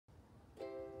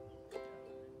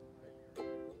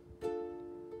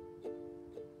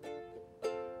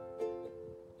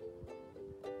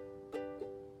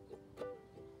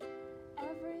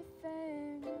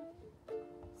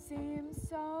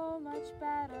so much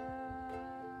better.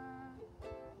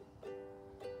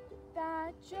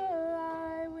 That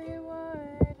July we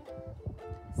would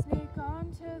sneak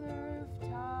onto the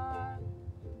rooftop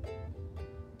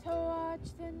to watch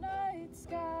the night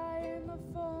sky in the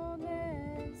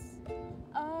fullness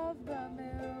of the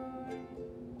moon.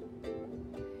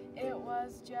 It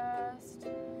was just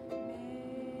me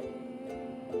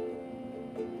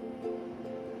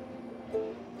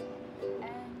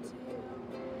and you.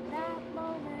 In that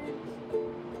moment,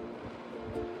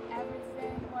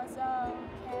 everything was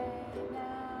okay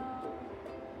now.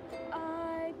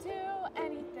 I'd do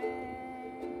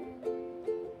anything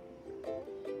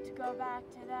to go back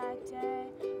to that day,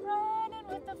 running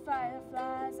with the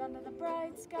fireflies under the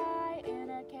bright sky in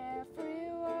a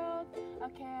carefree world, a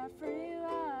carefree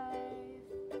life.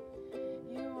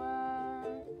 You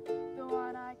were the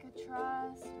one I could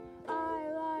trust. I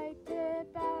liked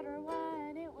it better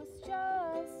when it was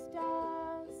just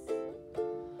us,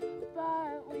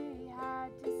 but we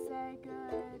had to say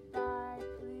goodbye.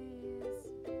 Please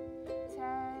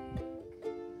take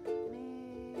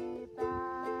me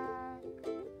back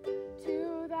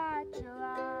to that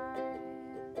July,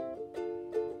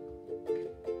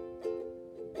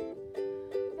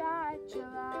 that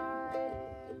July.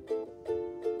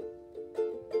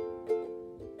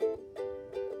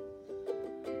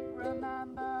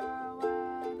 Remember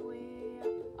when we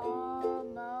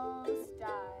almost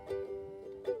died,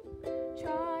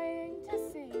 trying to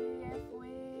see if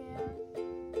we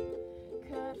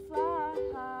could fly.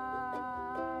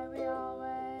 We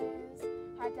always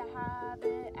had to have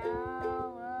it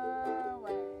our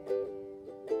way.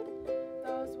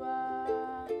 Those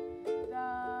were the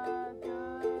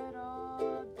good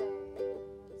old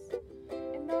days.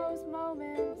 In those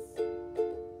moments,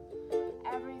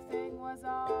 everything was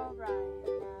alright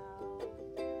now.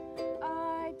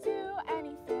 I'd do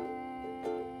anything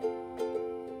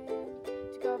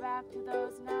to go back to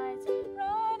those nights,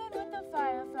 running with the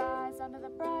fireflies under the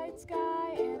bright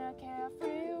sky in a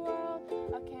carefree world,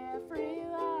 a carefree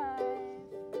life.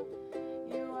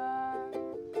 You were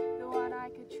the one I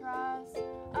could trust.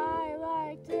 I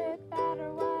liked it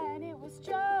better when it was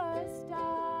just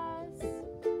us,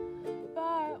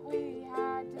 but we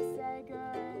had to say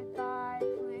goodbye.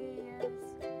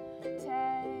 Please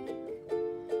take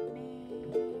me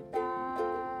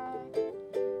back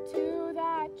to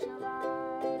that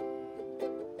July,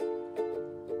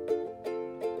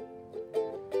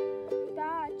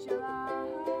 that July.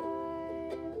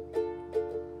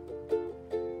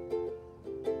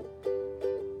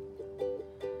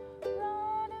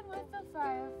 Running with the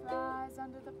fireflies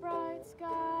under the bright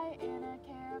sky in a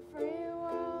carefree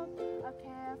world, a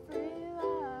carefree